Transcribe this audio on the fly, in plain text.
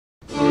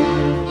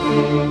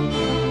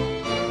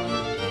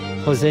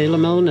José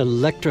Limón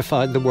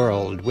electrified the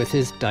world with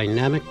his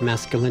dynamic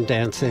masculine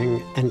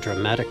dancing and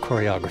dramatic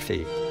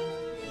choreography.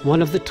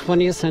 One of the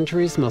 20th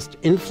century's most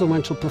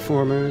influential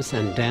performers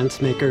and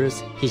dance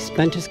makers, he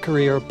spent his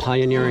career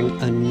pioneering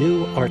a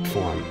new art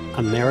form,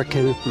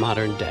 American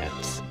modern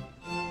dance.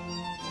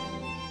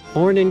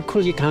 Born in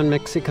Culiacan,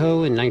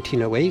 Mexico in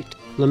 1908,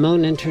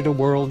 Limón entered a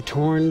world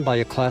torn by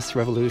a class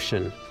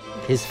revolution.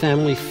 His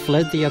family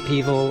fled the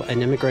upheaval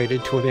and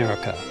immigrated to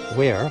America,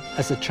 where,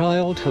 as a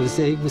child,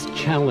 José was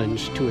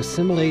challenged to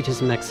assimilate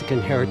his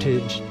Mexican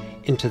heritage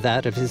into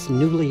that of his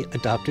newly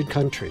adopted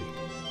country.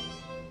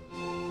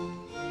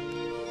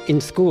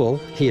 In school,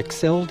 he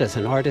excelled as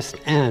an artist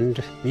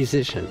and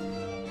musician.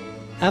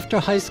 After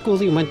high school,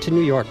 he went to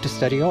New York to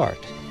study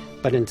art,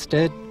 but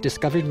instead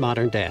discovered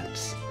modern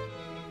dance.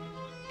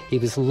 He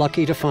was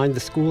lucky to find the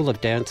school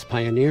of dance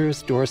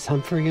pioneers Doris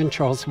Humphrey and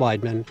Charles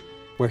Weidman,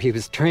 where he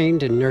was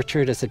trained and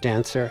nurtured as a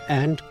dancer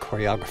and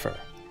choreographer.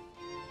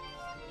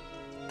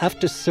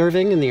 After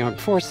serving in the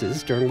armed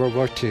forces during World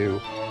War II,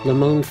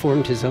 Limón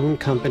formed his own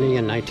company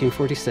in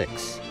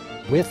 1946,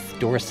 with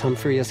Doris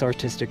Humphrey as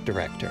artistic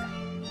director.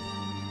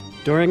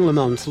 During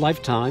Limón's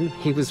lifetime,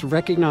 he was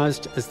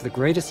recognized as the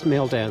greatest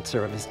male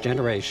dancer of his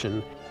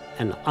generation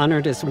and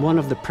honored as one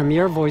of the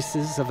premier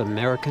voices of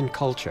American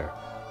culture.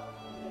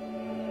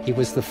 He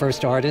was the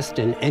first artist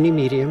in any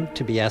medium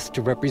to be asked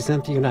to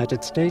represent the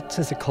United States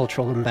as a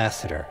cultural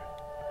ambassador.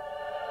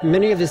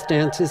 Many of his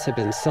dances have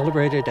been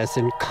celebrated as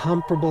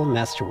incomparable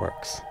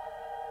masterworks.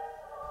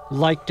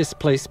 Like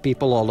displaced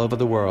people all over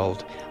the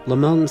world,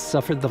 Limón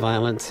suffered the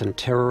violence and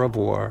terror of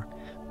war,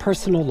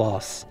 personal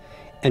loss,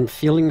 and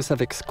feelings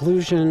of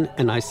exclusion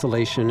and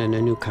isolation in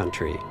a new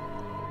country.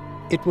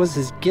 It was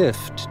his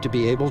gift to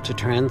be able to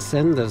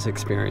transcend those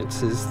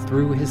experiences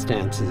through his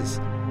dances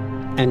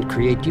and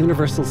create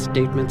universal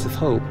statements of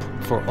hope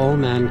for all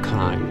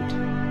mankind.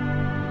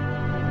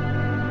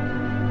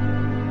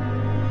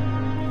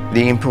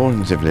 The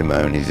importance of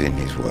Limón is in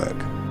his work.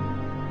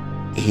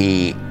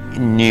 He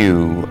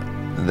knew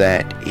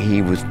that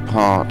he was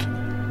part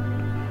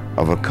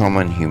of a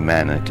common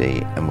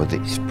humanity and was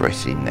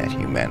expressing that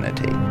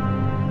humanity.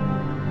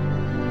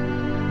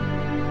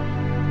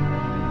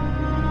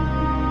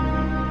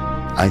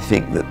 I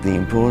think that the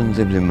importance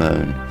of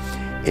Limón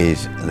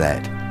is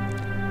that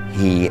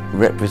he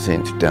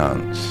represents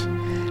dance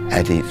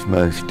at its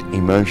most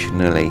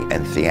emotionally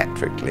and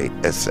theatrically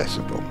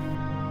accessible.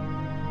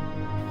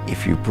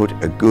 If you put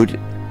a good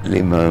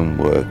Limón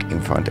work in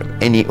front of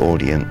any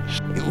audience,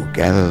 it will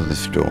gather the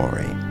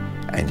story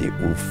and it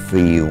will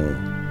feel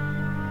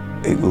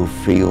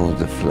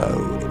the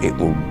flow, it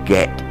will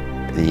get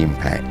the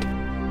impact.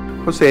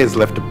 José has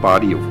left a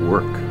body of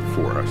work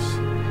for us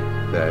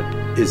that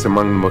is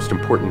among the most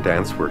important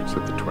dance works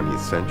of the 20th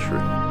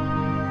century.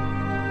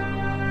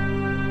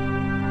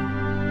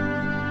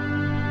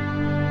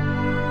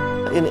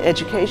 In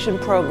education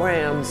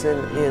programs,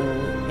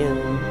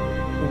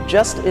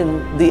 just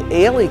in the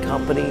Ailey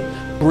Company,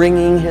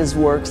 bringing his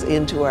works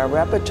into our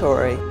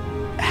repertory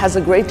has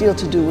a great deal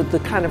to do with the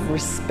kind of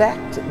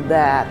respect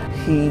that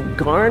he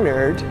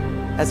garnered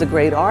as a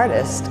great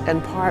artist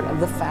and part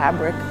of the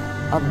fabric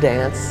of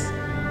dance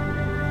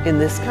in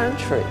this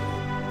country.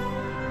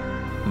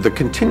 The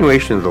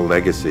continuation of the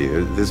legacy,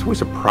 there's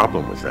always a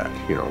problem with that,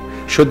 you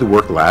know. Should the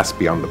work last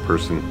beyond the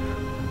person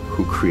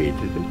who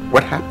created it?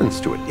 What happens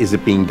to it? Is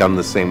it being done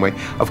the same way?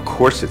 Of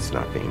course it's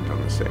not being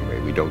done the same way.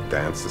 We don't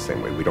dance the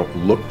same way. We don't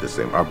look the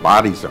same. Our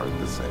bodies aren't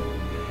the same.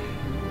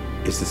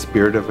 Is the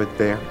spirit of it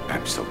there?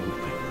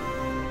 Absolutely.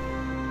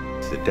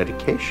 The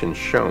dedication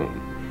shown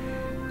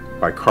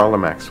by Carla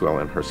Maxwell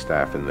and her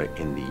staff in the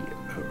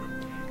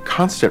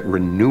constant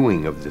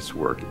renewing of this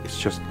work is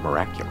just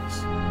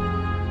miraculous.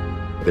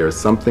 There's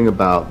something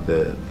about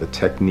the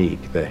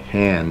technique, the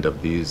hand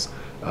of these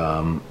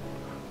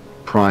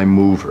prime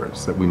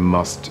movers that we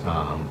must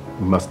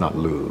not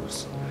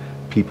lose.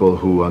 People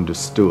who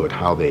understood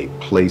how they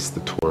placed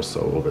the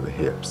torso over the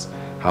hips,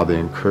 how they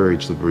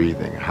encouraged the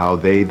breathing, how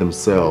they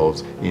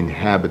themselves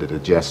inhabited a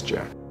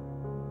gesture.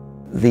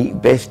 The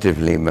best of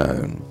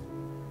Limón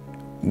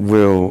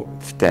will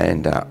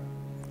stand up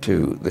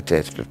to the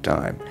test of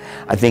time.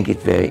 I think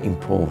it's very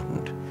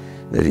important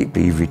that it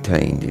be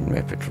retained in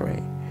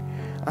repertory.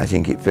 I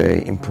think it's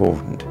very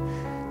important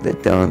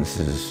that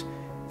dancers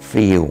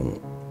feel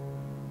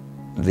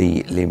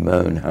the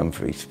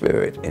Limón-Humphrey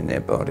spirit in their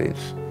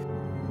bodies.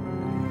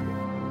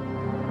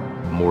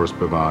 Maurice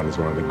Pavard is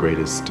one of the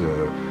greatest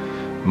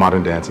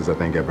modern dances I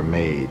think ever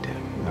made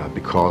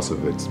because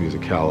of its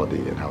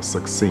musicality and how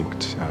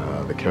succinct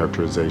the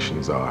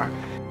characterizations are.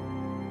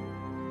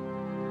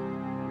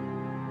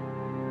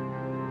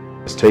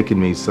 It's taken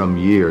me some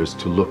years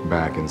to look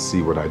back and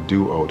see what I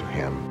do owe to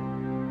him.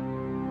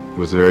 It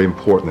was very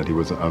important that he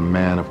was a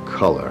man of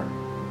color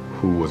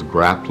who was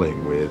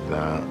grappling with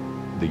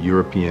the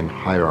European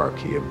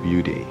hierarchy of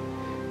beauty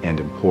and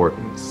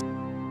importance.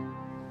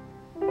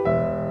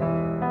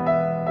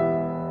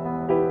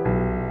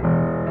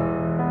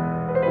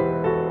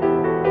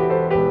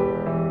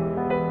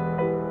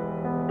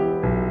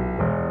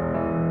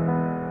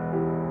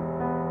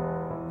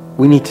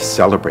 We need to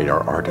celebrate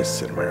our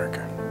artists in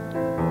America.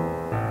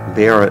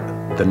 They are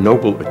the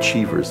noble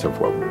achievers of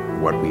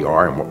what we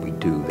are and what we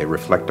do. They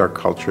reflect our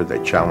culture,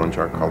 they challenge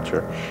our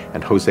culture,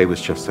 and José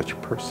was just such a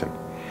person.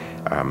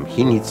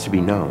 He needs to be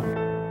known.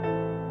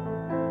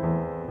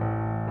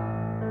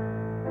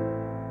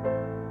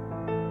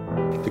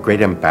 The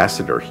great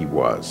ambassador he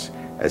was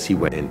as he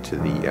went into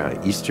the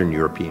Eastern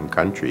European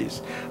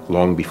countries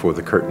long before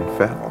the curtain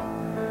fell,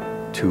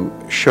 to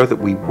show that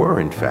we were,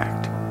 in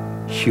fact,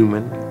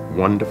 human,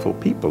 wonderful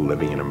people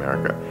living in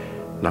America.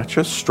 Not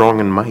just strong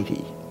and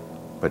mighty,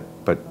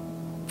 but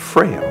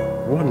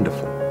frail,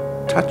 wonderful,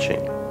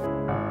 touching.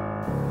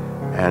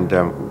 And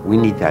we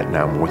need that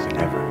now more than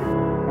ever.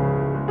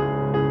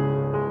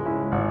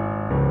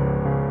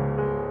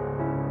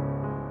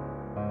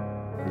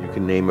 You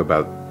can name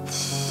about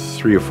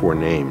 3 or 4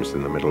 names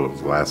in the middle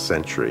of the last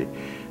century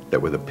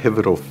that were the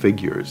pivotal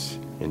figures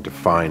in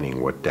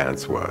defining what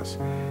dance was.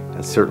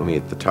 And certainly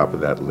at the top of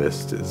that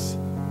list is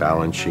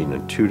Balanchine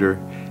and Tudor,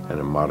 and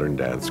in modern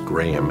dance,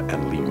 Graham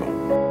and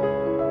Limón.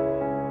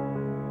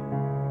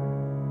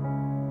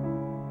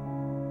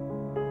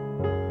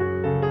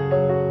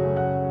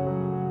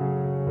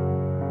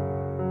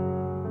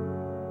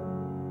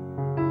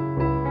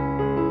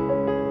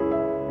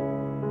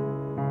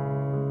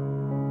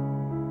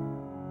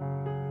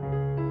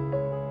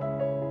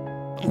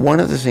 One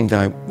of the things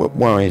what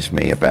worries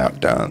me about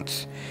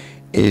dance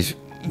is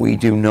we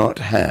do not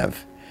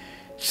have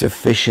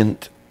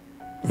sufficient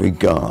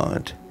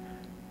regard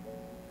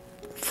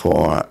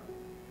for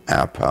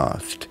our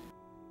past.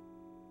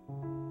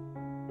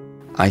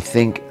 I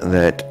think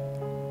that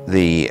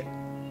the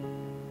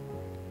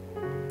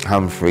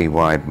Humphrey,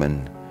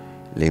 Weidman,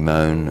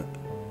 Limón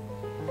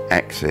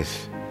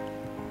axis,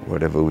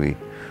 whatever we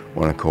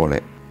want to call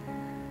it,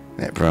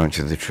 that branch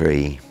of the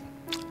tree,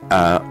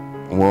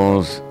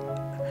 was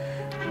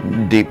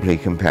deeply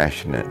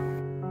compassionate.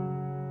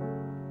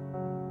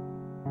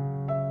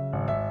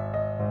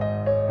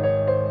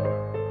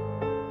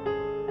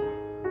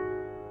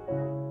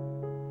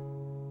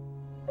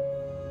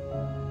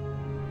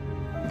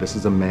 This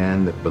is a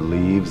man that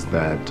believes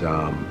that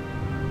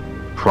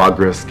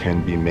progress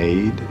can be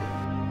made,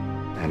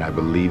 and I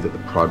believe that the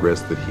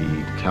progress that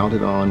he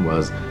counted on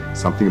was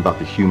something about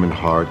the human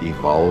heart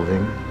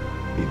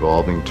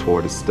evolving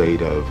toward a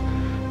state of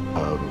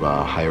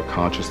higher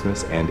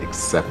consciousness and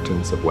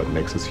acceptance of what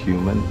makes us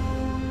human,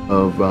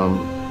 of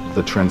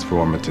the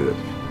transformative,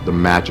 the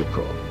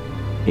magical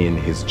in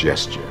his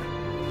gesture,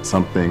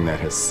 something that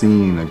has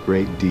seen a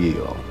great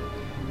deal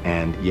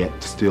and yet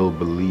still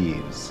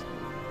believes